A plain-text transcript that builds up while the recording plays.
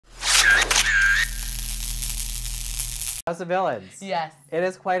House of Villains. Yes. It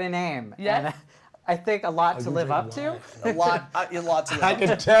is quite a name. Yes. And I think a lot to live up to. A lot to live up to. I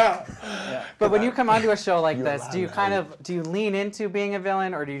can tell. Yeah. But when you come onto a show like this, do you lean into being a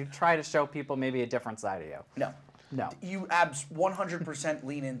villain, or do you try to show people maybe a different side of you? No. No. You 100%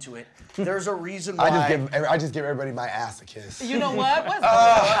 lean into it. There's a reason why. I just give everybody my ass a kiss. You know what?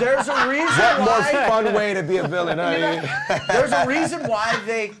 There's a reason What more why. fun way to be a villain, honey? There's a reason why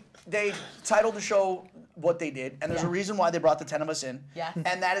they titled the show what they did, and there's a reason why they brought the 10 of us in. Yeah.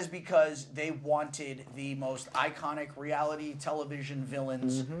 And that is because they wanted the most iconic reality television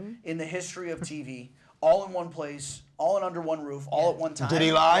villains in the history of TV, all in one place, all in under one roof, all at one time. Did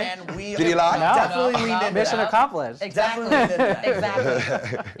he lie? And we Did he lie? definitely leaned into Mission that. accomplished. Exactly. Definitely leaned into that.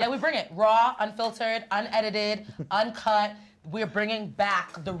 Exactly. Yeah, we bring it raw, unfiltered, unedited, uncut. We're bringing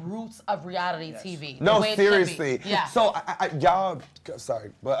back the roots of reality TV. the No, way it should be. seriously. Yeah. So y'all, sorry,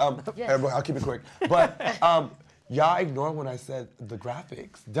 but everybody, I'll keep it quick. But y'all ignored when I said the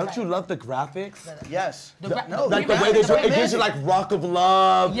graphics. Don't you love the graphics? Yes. No, like the way they do it gives you like Rock of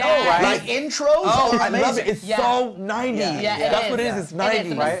Love. Yeah. Like intros Oh, are I amazing. love it. It's so 90s. Yeah, That's what it is. It's 90s. It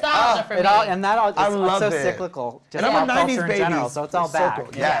is. Right? Nostalgia for me. And that all, it's I love so it. cyclical, just And I'm pop a 90s culture in baby. general, so it's all back.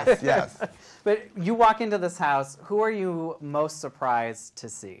 Circle. Yes, yes. But you walk into this house, who are you most surprised to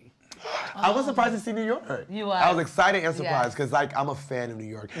see? I was surprised to see New York. You were. I was excited and surprised Yes. because, like, I'm a fan of New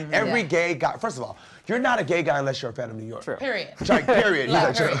York. Every gay guy, first of all, you're not a gay guy unless you're a fan of New York. True. Period. Like, period. Yeah,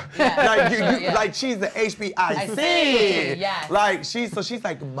 He's like, period. Yeah. like, Sure, yeah. like, she's the HBIC. I see. Yes. Like, she's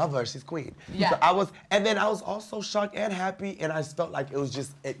like mother. She's queen. Yeah. So and then I was also shocked and happy, and I felt like it was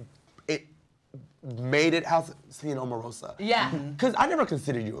just, it made it house seeing Omarosa. Yeah. Because I never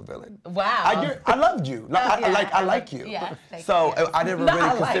considered you a villain. Wow. I loved you. Like, I like you. Yeah, thank So you. I never No, really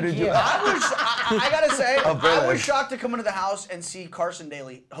I like considered you. you. I gotta say, I villain. was shocked to come into the house and see Carson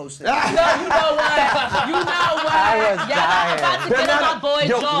Daly hosting. No, you know what? You know what? I was dying. About to get on my boy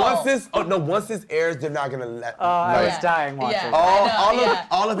Joe. Once this airs, they're not gonna let. I was dying watching. Yeah.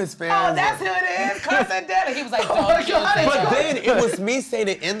 All of his fans. Oh, that's who it is, Carson Daly. He was like, my don't you God. say But that. then it was me saying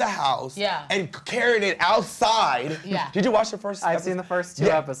it in the house Yeah. and carrying it outside. Yeah. Did you watch the first I've episode? seen the first two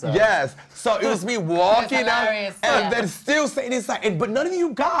Yeah, episodes. Yes. So it was me walking out hilarious. and Yeah. then still saying inside. But none of you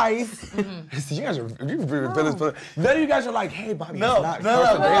guys, you guys are villains. None of you guys are like, hey, Bobby, No, it's not no.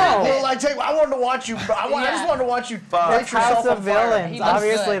 Carson Daly. Well, I wanted to watch you. I just wanted to watch you light It's yourself House on of fire. Villains. He was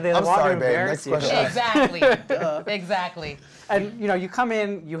Obviously, good. they I'm want sorry, to babe. embarrass Next you. question. Exactly. Exactly. And you come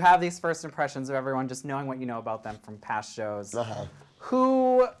in, you have these first impressions of everyone, just knowing what you know about them from past shows.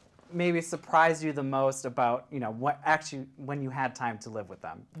 Who maybe surprised you the most about what actually when you had time to live with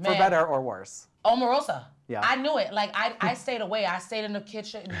them, for Man. better or worse? Omarosa. Yeah. I knew it. Like I stayed away. I stayed in the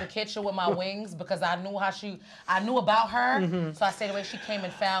kitchen with my wings because I knew I knew about her. So I stayed away. She came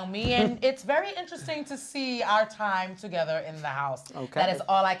and found me, and it's very interesting to see our time together in the house. Okay. That is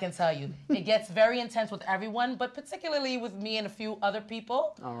all I can tell you. It gets very intense with everyone, but particularly with me and a few other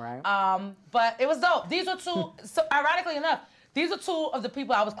people. All right. But it was dope. These were two. So ironically enough, these are two of the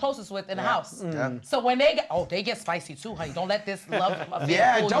people I was closest with in the house. So when they get spicy too, honey. Don't let this love affair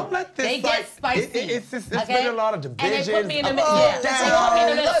Yeah, fool don't you. let this. They get spicy. It's been a lot of divisions. And they put me in the up, middle. Yeah. down. They put me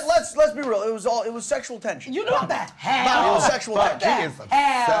in the middle. Let's be real. It was sexual tension. You know what the It hell? was sexual Fuck, tension. he is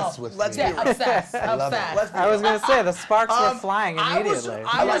Hell. obsessed with Let's me. be Yeah, obsessed. love it. Obsessed. I was gonna say the sparks were flying I was- immediately.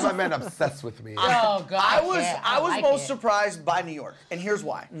 I like my man obsessed with me. Oh God. I was like most it. surprised by New York, and here's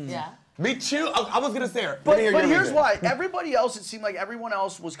why. Yeah. Me too. I was gonna say her. But here's why. Everybody else, it seemed like everyone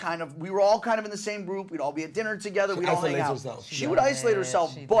else was we were all kind of in the same group. We'd all be at dinner together. We'd all hang isolates out. herself. She would isolate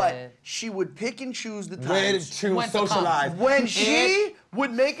herself, She but did. she would pick and choose the When times. to When to come. socialize. When she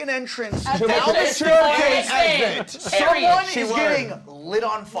would make an entrance down make the an staircase, exit. someone She is would. getting lit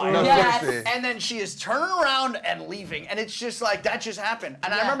on fire. No, Yes. seriously. And then she is turning around and leaving. And it's just like, that just happened.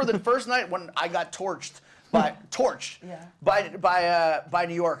 And I Yeah. remember the first night when I got torched by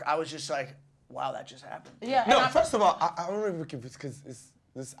New York, I was just like, wow, that just happened. Yeah. No, and first of all, I don't know if we can, because this.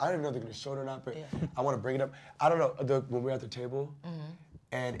 I don't even know if they're gonna show it or not, but I want to bring it up. I don't know when we're at the table,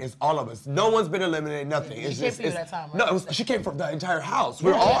 and it's all of us. No one's been eliminated. Nothing. She It's came just for you that time, right? no. She came from the entire house.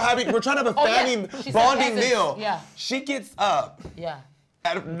 We're all having. We're trying to have a Oh, yeah. family She said bonding peasants. meal. Yeah. She gets up Yeah.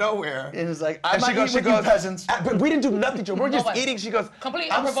 out of nowhere. It was like, I And might eat with you peasants. But we didn't do nothing to her. We're just Nobody. eating. She goes,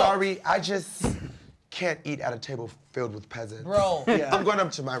 Completely I'm unprovoked. sorry, I just can't eat at a table filled with peasants. Bro. Yeah. I'm going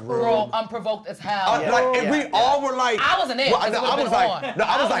up to my room. Bro, unprovoked as hell. And we all were like, I wasn't there, 'cause it I would've was been like, on. no,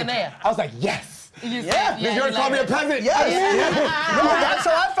 I was wasn't like, there. I was like, yes. Yeah. You're gonna call me a peasant? Yes. No, that's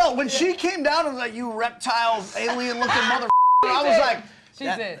how I felt. When she came down and was like, you reptile, alien-looking mother. I was like, She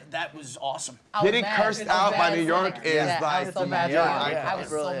did. that was awesome. I was Getting mad. cursed I was out mad by as New fuck. York is I like was so mad. Yeah, I yeah,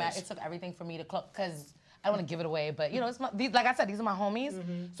 was it really so mad. is. It took everything for me to close because I don't want to give it away, but you know, like I said, these are my homies.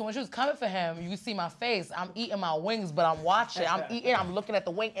 So when she was coming for him, you see my face. I'm eating my wings, but I'm watching. I'm eating. I'm looking at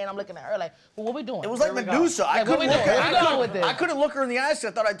the wing, and I'm looking at her like, well, what we doing? It was like Medusa. I couldn't look her in the eyes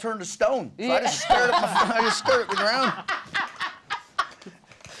because I thought I turned to stone. So I just stared at the ground.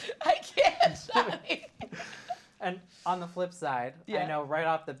 I can't, Johnny. And on the flip side, I know right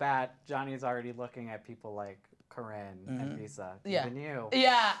off the bat, Johnny's already looking at people like Corinne and Visa, even you.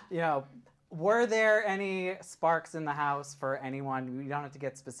 Yeah. You know, were there any sparks in the house for anyone? You don't have to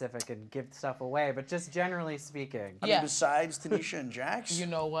get specific and give stuff away, but just generally speaking. I mean, besides Tanisha and Jax? You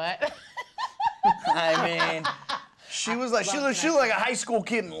know what? I mean, she was like a high school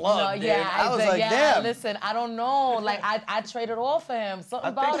kid in love, dude. I was like, damn. Listen, I don't know. Like, I traded all for him. Something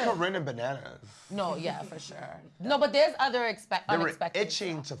about it. I think Corinne and Bananas. No, yeah, for sure. No, but there's other unexpected. They're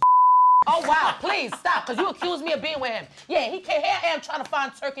itching to Oh, wow, please stop, because you accused me of being with him. Yeah, here I am trying to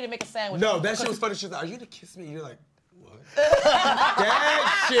find turkey to make a sandwich. No, that shit was funny. She was like, are you gonna kiss me? And you're like, what?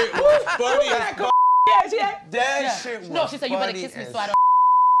 That shit was funny as fuck. That shit was funny. No, she said, you better kiss me so I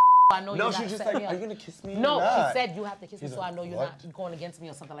don't know you're not. No, she was just like, are you gonna kiss me? No, she said, you have to kiss me so I know you're not going against me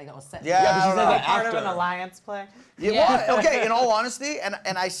or something like that. Or set. Yeah, but she said that part of an alliance play. Yeah. Well, okay, in all honesty,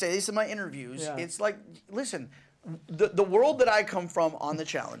 and I say this in my interviews, it's like, listen, the world that I come from on the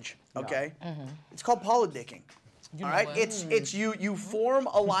challenge, okay, it's called Pollard dicking. All right, it's you form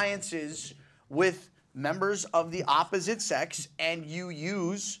alliances with members of the opposite sex, and you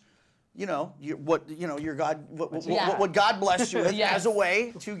use, what God blessed you with as a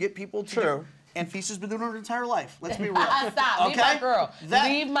way to get people to. True. And Fisa's been doing it her entire life. Let's be real. Stop. Leave my girl.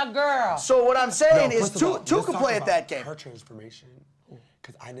 Leave my girl. So what I'm saying is, two can play at that game. Her transformation,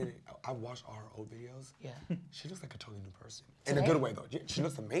 because I watched all her old videos. Yeah. She looks like a totally new person. In a good way, though. She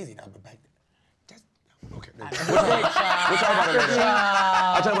looks amazing now, but back then, okay. We'll talk about it later.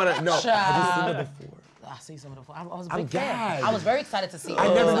 I'll talk about it. No, have you seen her before? I see some of the. I was a big fan. I was very excited to see her.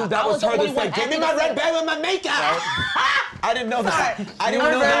 I never knew that was her that said, give me my red bag with my makeup. I didn't know that. I didn't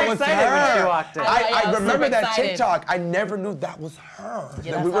know that was her. I remember that TikTok. I never knew that was her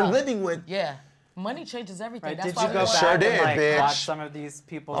that we were living with. Yeah. Money changes everything. Right. That's Did you go back and watch some of these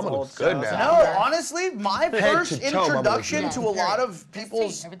people's old shows? No, honestly, my first introduction to a lot of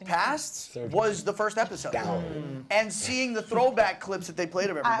people's pasts was the first episode. And seeing the throwback clips that they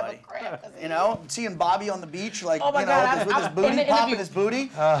played of everybody. Seeing Bobby on the beach, like, with his booty, popping his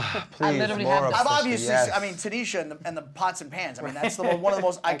booty. Please, I've obviously, Tanisha and the pots and pans. I mean, that's one of the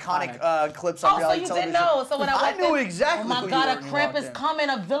most iconic clips on reality television. So you did know. So when I knew exactly. Oh my God, a cramp is coming,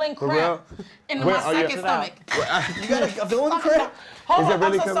 a villain cramp. In my second stomach. You got a villain cramp? Hold on,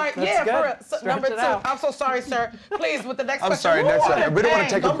 really I'm so sorry. Yeah, for real. Number 2. I'm so sorry, sir. Please, with the next question. I'm sorry, next one. We don't want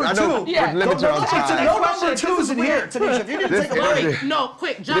to take number 2. We're limited on time. No number 2s in here, Tanisha. If you need to take a break. No,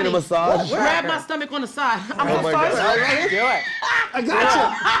 quick, Johnny. Need a massage? Grab my stomach on the side. I'm so sorry, sir. Do it. I got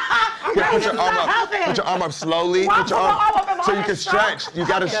you. Put your arm up. Put your arm up slowly. Put your arm up so you can stretch. You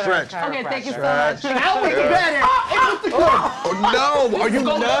gotta stretch. Okay, thank you so much. I'll make it better. No, are you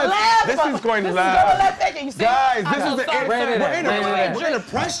nuts? This is going left. Guys, this is we're in a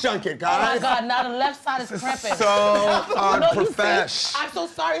press junket, guys. Oh my God, now the left side is cramping. So unprofesh. I'm so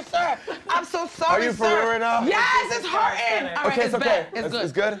sorry, sir. I'm so sorry, Are you for real right now? Yes, it's hurting. All right, it's okay. It's good.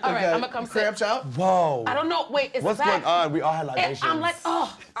 It's good? All right, I'm gonna come sit. Cramps out? Whoa. I don't know. Wait, it's What's back. going on? We all had libations. I'm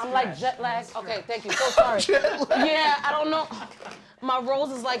like jet lag. Okay, thank you. So sorry. Yeah, I don't know. My Rose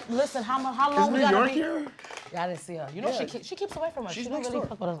is like, listen, how long we gotta be? Here? Yeah, I didn't see her. You know, she keeps away from us. She don't really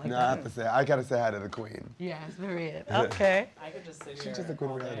fuck with us like No, that. I gotta say hi to the queen. Yeah, it's very it. Okay. I could just sit here. She's just a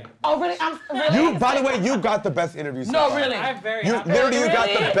queen of reality. Oh, really? I'm really. By the way, you got the best interview so No, far. really. I'm very You happy. literally you got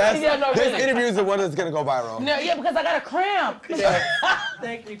the best. Yeah, no, This really. interview is the one that's gonna go viral. No, yeah, because I got a cramp.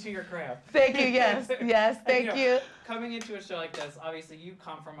 Thank you to your cramp. Thank you. Yes. Yes. And, Thank you. Coming into a show like this, obviously you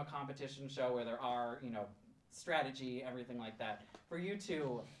come from a competition show where there are, strategy, everything like that. For you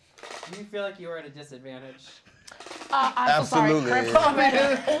two, do you feel like you were at a disadvantage? I'm so Absolutely. sorry.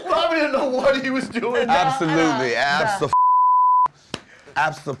 Bobby didn't know what he was doing. Absolutely.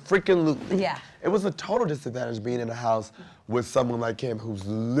 Absolutely. Yeah. It was a total disadvantage being in a house with someone like him who's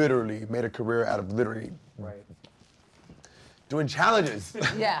literally made a career out of literally doing challenges.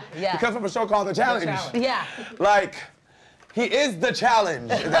 Yeah. He comes from a show called The Challenge. Yeah. Like, he is the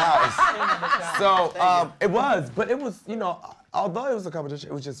challenge in the house. So it was although it was a competition,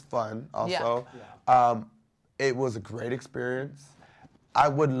 it was just fun also. Yeah. It was a great experience. I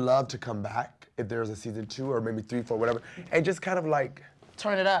would love to come back if there's a season 2 or maybe 3, 4, whatever, and just kind of like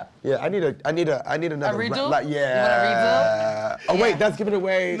turn it up. Yeah, I need another. A redo? Yeah. You want a redo? Oh wait, that's giving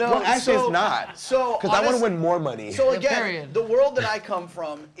away. No, well, actually, so- it's not. so because I want honest- to win more money. So Yeah, again, period. the world that I come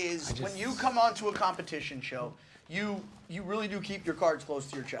from is when you come onto a competition show, you really do keep your cards close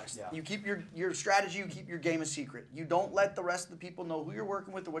to your chest. Yeah. You keep your strategy, you keep your game a secret. You don't let the rest of the people know who you're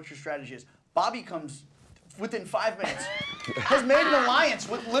working with or what your strategy is. Bobby comes within 5 minutes, has made an alliance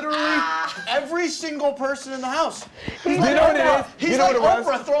with literally every single person in the house. He's You know what it is? He's You know like what it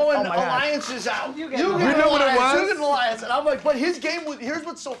was? Oprah throwing Oh my God. alliances out. You know what it was? You get an alliance. And I'm like, but his game was, here's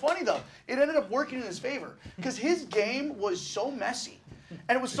what's so funny though. It ended up working in his favor. Because his game was so messy.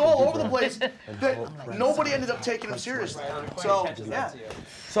 And it was so all over the place that nobody ended up taking him seriously. So, yeah.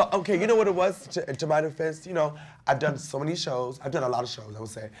 So, okay, you know what it was? To my defense, you know, I've done so many shows. I've done a lot of shows, I would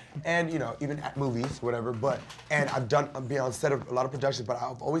say. And, you know, even at movies, whatever. And I've been on set of a lot of productions, but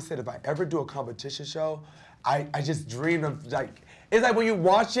I've always said if I ever do a competition show, I just dream of, like, it's like when you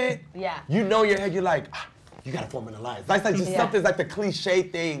watch it, you know in your head, you're like, you gotta form an alliance. That's like just something, like the cliche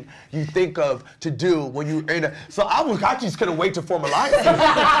thing you think of to do when you're in a, so I just couldn't wait to form alliances.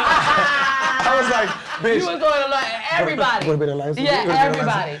 I was like, bitch. You was going to like everybody. Would have been alliance with Yeah, you?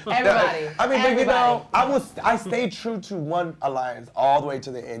 everybody. Everybody. I mean, but you know, Everybody. I stayed true to one alliance all the way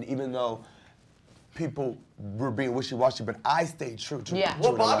to the end, even though people were being wishy-washy, but I stayed true to Yeah. to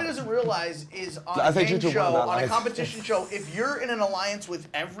What an Bobby alliance. doesn't realize is on I a think you game two won show, that on a alliance. competition show, if you're in an alliance with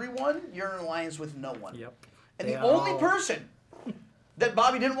everyone, you're in an alliance with no one. Yep. And They the only all- person that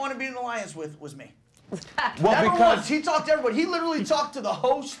Bobby didn't want to be in an alliance with was me. Well, Never because once. He talked to everybody. He literally talked to the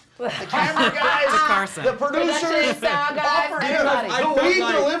host, the camera guys, Carson. the producers, sound guys, offered everybody. the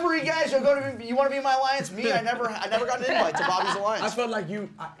weed delivery guys are going to be. You want to be in my alliance? Me, I never got an invite to Bobby's I alliance. felt like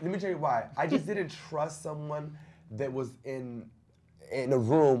let me tell you why. I just didn't trust someone that was in a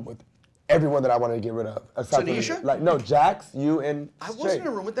room with everyone that I wanted to get rid of. Aside from- Tanisha? Like, no, Jax, you, and I Shake. wasn't in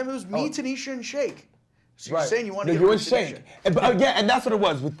a room with them. It was me, Tanisha, and Shake. So you're Right. saying you want No, to get you rid and of Shake. Tanisha? And, yeah, and that's what it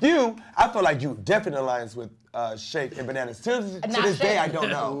was. With you, I felt like you definitely in alliance with Shake and Bananas. To Not this day, Shake. I don't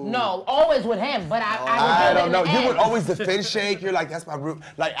know. No, always with him, but I I don't know. in the You end. would always defend Shake. You're like, that's my root.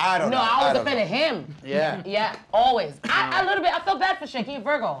 Like, I don't know. No, I always don't know. defended him. Yeah. Yeah, always. I a little bit. I felt bad for Shake. He a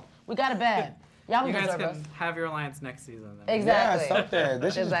Virgo. We got it bad. Y'all You guys deserve can us. have your alliance next season. Then. Exactly. Yeah, something. They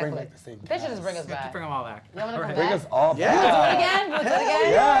should just bring Exactly. back the same They should just bring us You back. bring them all back. You want me to come Bring back? us all Yeah. back. Do it again? We'll do it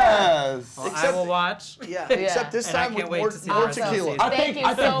again? Yes. Well, I Except- will watch. Yeah, except this And I time can't with wait more, to see the more rest of the tequila. season. I Thank think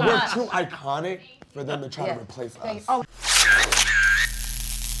you so we're much. too iconic for them to try to replace Thank us. you. Oh.